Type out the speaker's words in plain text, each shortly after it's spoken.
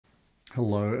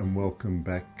Hello and welcome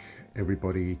back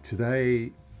everybody.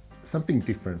 Today, something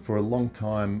different. For a long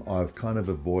time, I've kind of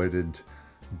avoided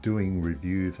doing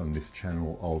reviews on this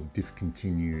channel of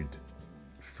discontinued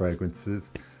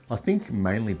fragrances. I think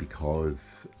mainly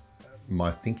because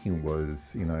my thinking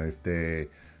was, if they're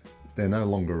no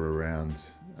longer around,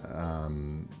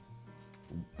 I'm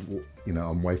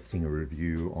wasting a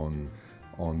review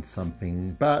on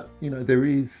something. But,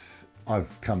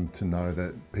 I've come to know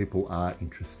that people are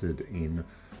interested in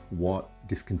what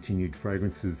discontinued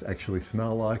fragrances actually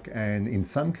smell like, and in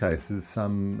some cases,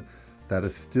 some that are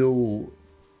still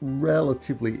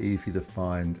relatively easy to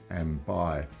find and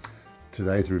buy.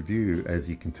 Today's review, as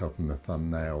you can tell from the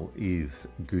thumbnail, is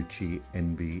Gucci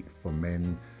Envy for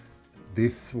Men.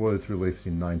 This was released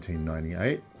in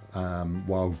 1998,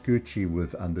 while Gucci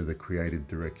was under the creative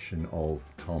direction of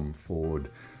Tom Ford.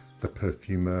 The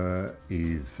perfumer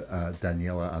is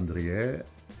Daniela Andrier,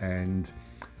 and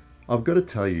I've got to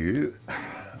tell you,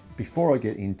 before I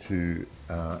get into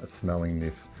smelling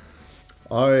this,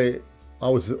 I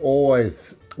was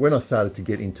always, when I started to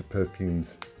get into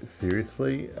perfumes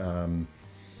seriously, I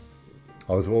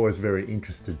was always very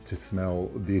interested to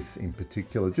smell this in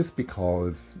particular, just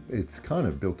because it's kind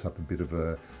of built up a bit of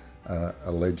a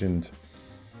legend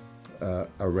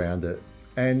around it.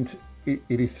 And it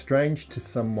is strange to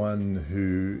someone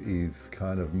who is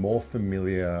kind of more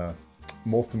familiar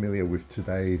with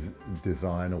today's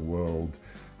designer world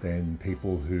than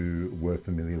people who were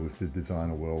familiar with the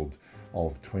designer world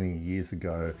of 20 years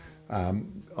ago. I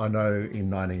know in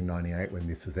 1998, when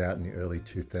this was out in the early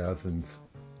 2000s,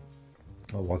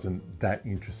 I wasn't that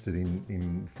interested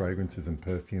in fragrances and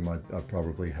perfume. I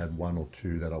probably had one or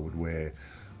two that I would wear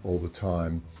all the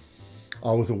time.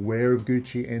 I was aware of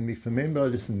Gucci Envy for Men, but I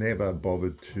just never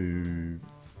bothered to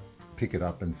pick it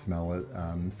up and smell it.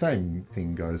 Same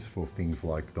thing goes for things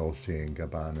like Dolce &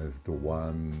 Gabbana's The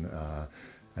One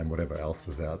and whatever else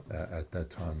was out at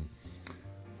that time.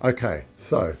 Okay,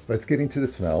 so let's get into the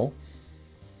smell.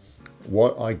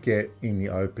 What I get in the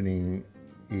opening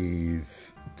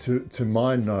is, to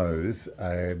my nose,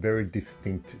 a very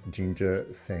distinct ginger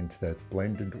scent that's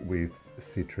blended with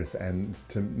citrus, and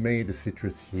to me the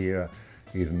citrus here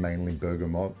is mainly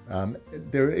bergamot.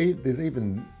 There's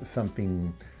even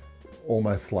something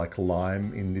almost like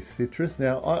lime in this citrus.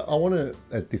 Now I want to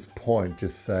at this point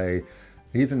just say,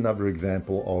 here's another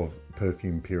example of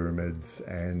perfume pyramids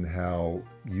and how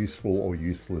useful or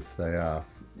useless they are.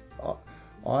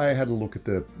 I had a look at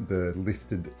the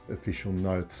listed official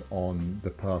notes on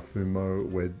the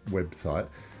Parfumo website,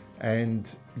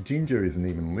 and ginger isn't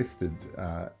even listed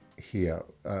here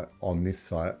on this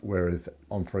site, whereas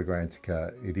on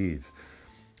Fragrantica it is.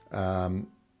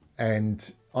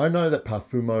 And I know that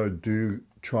Parfumo do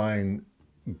try and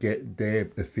get their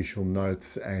official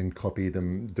notes and copy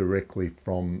them directly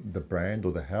from the brand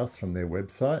or the house, from their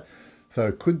website. So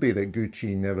it could be that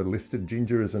Gucci never listed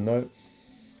ginger as a note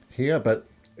here, but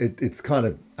it's kind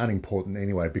of unimportant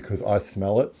anyway, because I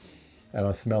smell it, and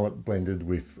I smell it blended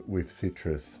with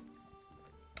citrus.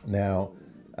 Now,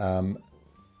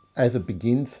 as it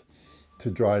begins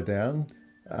to dry down,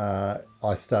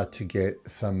 I start to get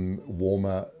some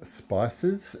warmer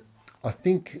spices. I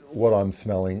think what I'm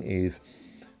smelling is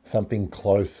something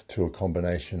close to a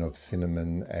combination of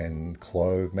cinnamon and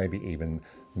clove, maybe even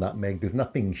nutmeg. There's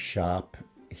nothing sharp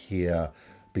here,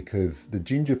 because the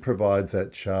ginger provides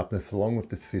that sharpness along with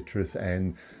the citrus,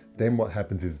 and then what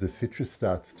happens is the citrus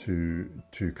starts to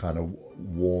kind of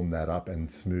warm that up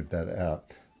and smooth that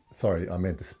out. Sorry, I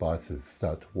meant the spices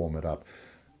start to warm it up.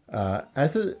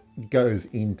 As it goes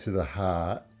into the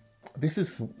heart, this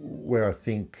is where I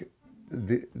think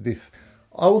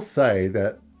I will say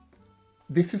that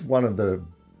this is one of the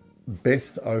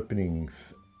best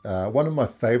openings, one of my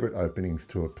favorite openings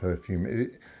to a perfume.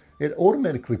 It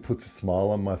automatically puts a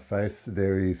smile on my face.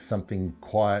 There is something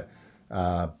quite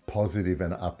positive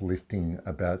and uplifting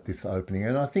about this opening,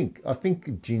 and I think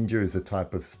ginger is a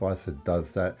type of spice that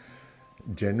does that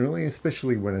generally,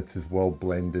 especially when it's as well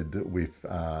blended with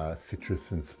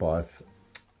citrus and spice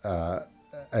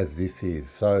as this is.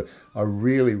 So I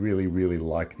really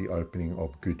like the opening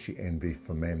of Gucci Envy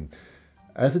for Men.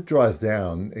 As it dries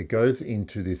down, it goes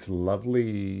into this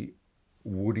lovely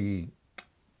woody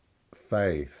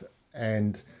phase,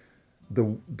 and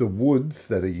the woods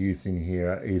that are used in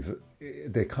here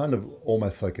they're kind of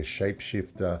almost like a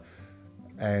shapeshifter,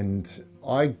 and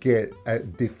I get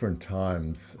at different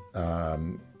times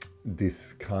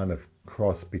this kind of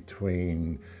cross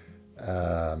between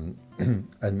an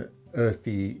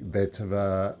earthy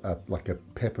vetiver, like a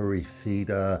peppery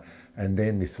cedar, and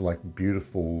then this like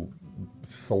beautiful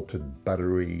salted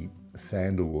buttery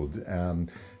sandalwood.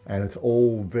 and it's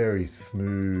all very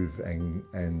smooth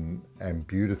and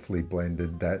beautifully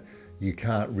blended that you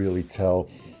can't really tell.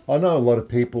 I know a lot of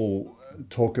people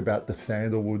talk about the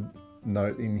sandalwood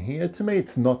note in here. To me,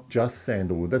 it's not just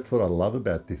sandalwood. That's what I love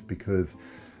about this, because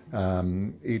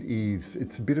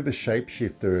it's a bit of a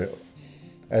shapeshifter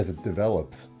as it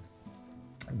develops.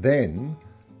 Then,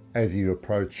 as you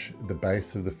approach the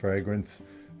base of the fragrance,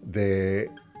 there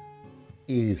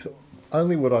is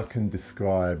only what I can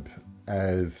describe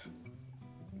as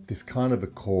this kind of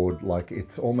accord. Like,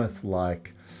 it's almost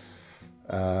like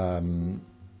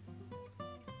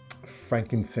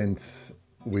frankincense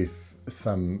with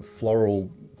some floral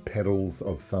petals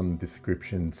of some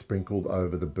description sprinkled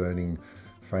over the burning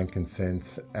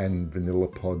frankincense, and vanilla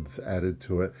pods added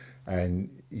to it, and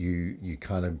you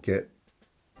kind of get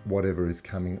whatever is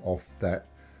coming off that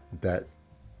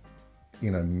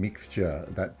mixture,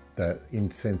 that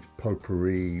incense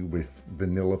potpourri with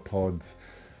vanilla pods.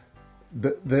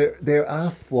 There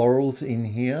are florals in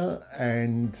here,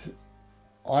 and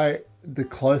the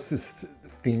closest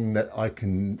thing that I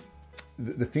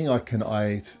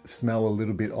smell a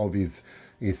little bit of is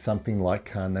something like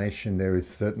carnation. There is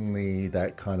certainly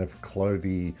that kind of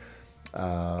clovey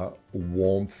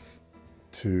warmth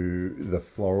to the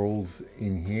florals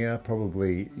in here.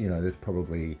 Probably, there's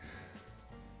probably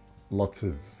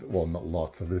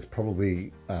there's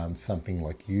probably something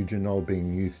like eugenol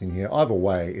being used in here. Either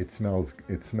way, it smells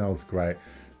great.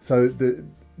 So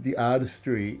the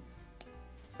artistry,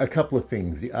 a couple of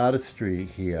things. The artistry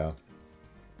here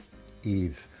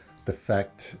is the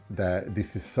fact that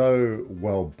this is so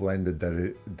well blended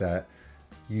that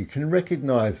you can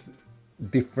recognize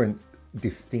different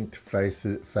distinct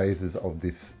phases of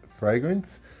this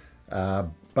fragrance,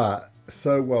 but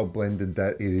so well blended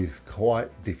that it is quite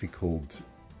difficult,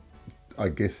 I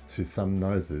guess, to some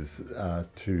noses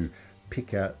to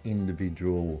pick out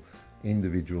individual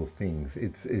things.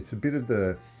 It's a bit of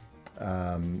the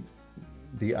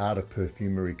art of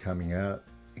perfumery coming out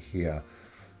here.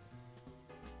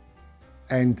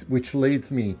 And which leads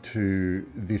me to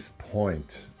this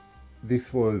point.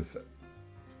 This was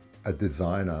a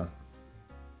designer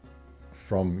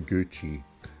from Gucci,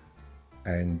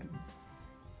 and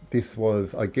this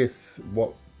was, I guess,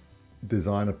 what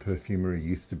designer perfumery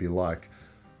used to be like.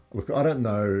 Look, I don't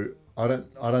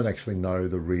actually know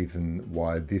the reason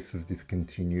why this is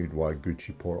discontinued, why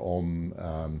Gucci Pour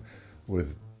Homme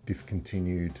was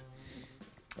discontinued.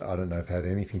 I don't know if it had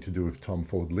anything to do with Tom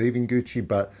Ford leaving Gucci,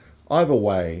 but either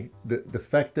way, the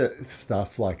fact that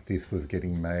stuff like this was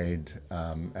getting made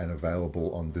and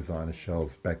available on designer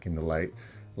shelves back in the late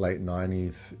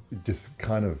 90s just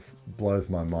kind of blows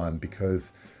my mind,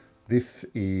 because this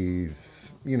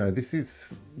is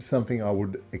something I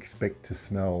would expect to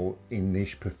smell in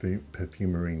niche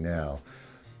perfumery now.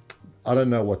 I don't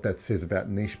know what that says about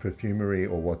niche perfumery,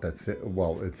 or what that says.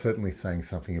 Well, it's certainly saying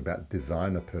something about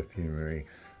designer perfumery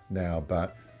now,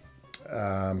 but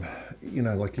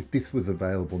like if this was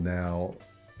available now,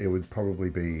 it would probably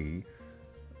be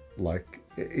like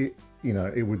it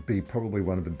would be probably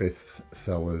one of the best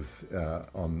sellers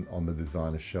on the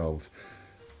designer shelves.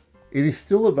 It is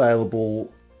still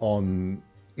available on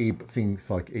things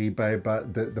like eBay,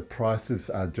 but the prices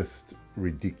are just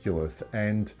ridiculous.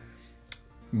 And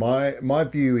my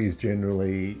view is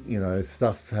generally,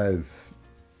 stuff has.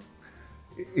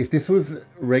 If this was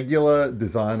regular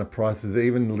designer prices,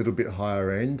 even a little bit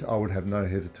higher end, I would have no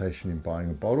hesitation in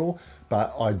buying a bottle.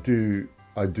 But I do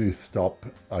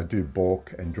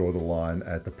balk and draw the line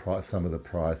at some of the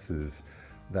prices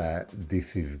that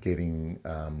this is getting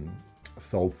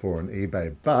sold for on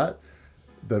eBay. But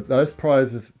those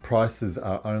prices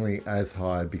are only as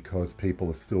high because people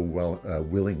are still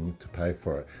willing to pay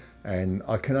for it. And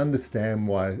I can understand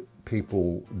why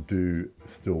people do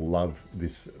still love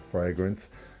this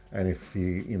fragrance. And if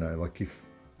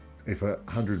if a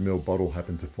 100ml bottle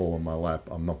happened to fall on my lap,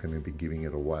 I'm not going to be giving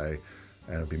it away,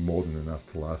 and it'll be more than enough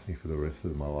to last me for the rest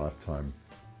of my lifetime.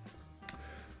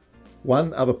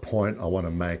 One other point I want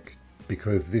to make,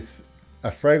 because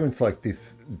a fragrance like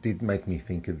this did make me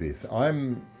think of this.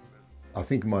 I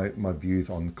think my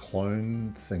views on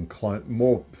clones and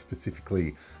more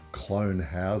specifically clone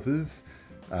houses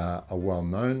are well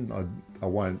known. I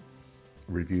won't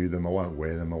review them, I won't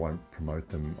wear them, I won't promote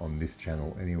them on this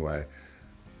channel anyway.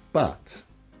 But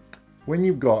when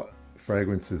you've got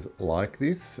fragrances like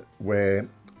this, where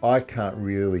I can't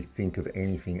really think of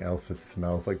anything else that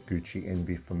smells like Gucci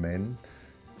Envy for Men,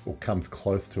 or comes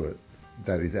close to it,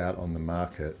 that is out on the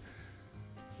market,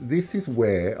 this is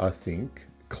where I think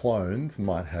clones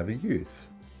might have a use.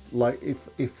 Like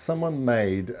if someone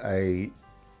made a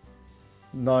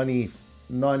 90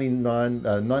 99,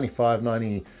 95,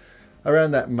 90,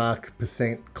 around that mark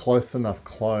percent close enough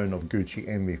clone of Gucci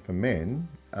Envy for men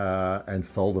and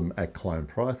sold them at clone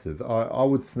prices, I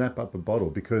would snap up a bottle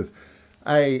because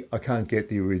I can't get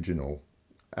the original.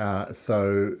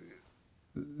 So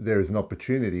there is an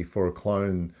opportunity for a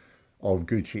clone of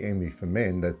Gucci Envy for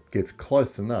men that gets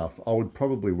close enough. I would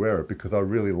probably wear it because I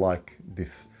really like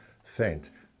this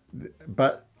scent.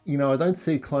 But, you know, I don't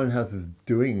see clone houses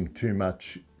doing too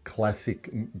much classic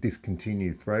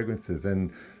discontinued fragrances.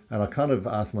 And I kind of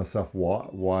ask myself,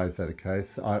 why is that a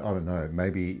case? I don't know.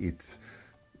 Maybe it's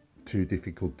too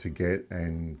difficult to get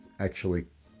and actually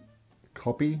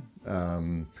copy.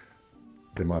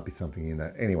 There might be something in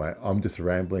that. Anyway, I'm just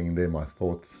rambling, and they're my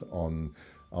thoughts on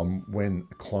when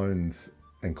clones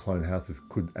and clone houses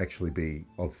could actually be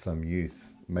of some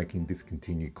use, making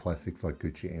discontinued classics like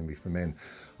Gucci Envy for men.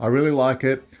 I really like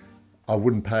it. I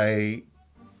wouldn't pay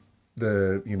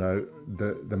the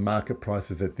market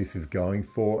prices that this is going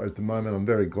for at the moment. I'm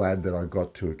very glad that I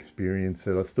got to experience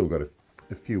it. I still got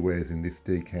a few wares in this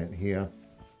decant here.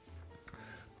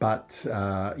 But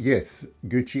yes,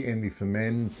 Gucci Envy for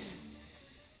men,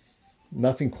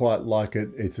 nothing quite like it.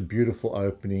 It's a beautiful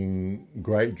opening,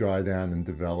 great dry down and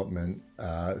development,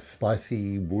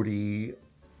 spicy, woody,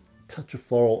 touch of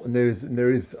floral, and there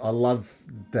is. I love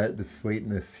that the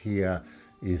sweetness here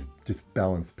is just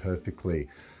balanced perfectly.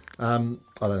 I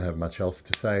don't have much else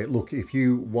to say. Look, if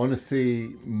you want to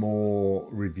see more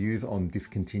reviews on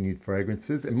discontinued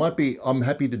fragrances, it might be. I'm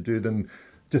happy to do them.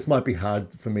 Just might be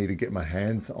hard for me to get my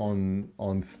hands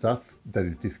on stuff that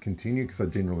is discontinued because I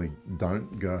generally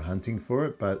don't go hunting for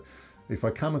it. But if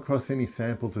I come across any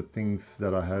samples of things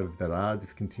that I have that are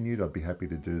discontinued, I'd be happy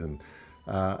to do them.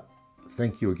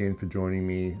 Thank you again for joining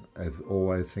me. As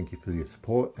always, thank you for your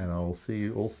support, and I will see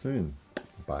you all soon.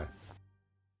 Bye.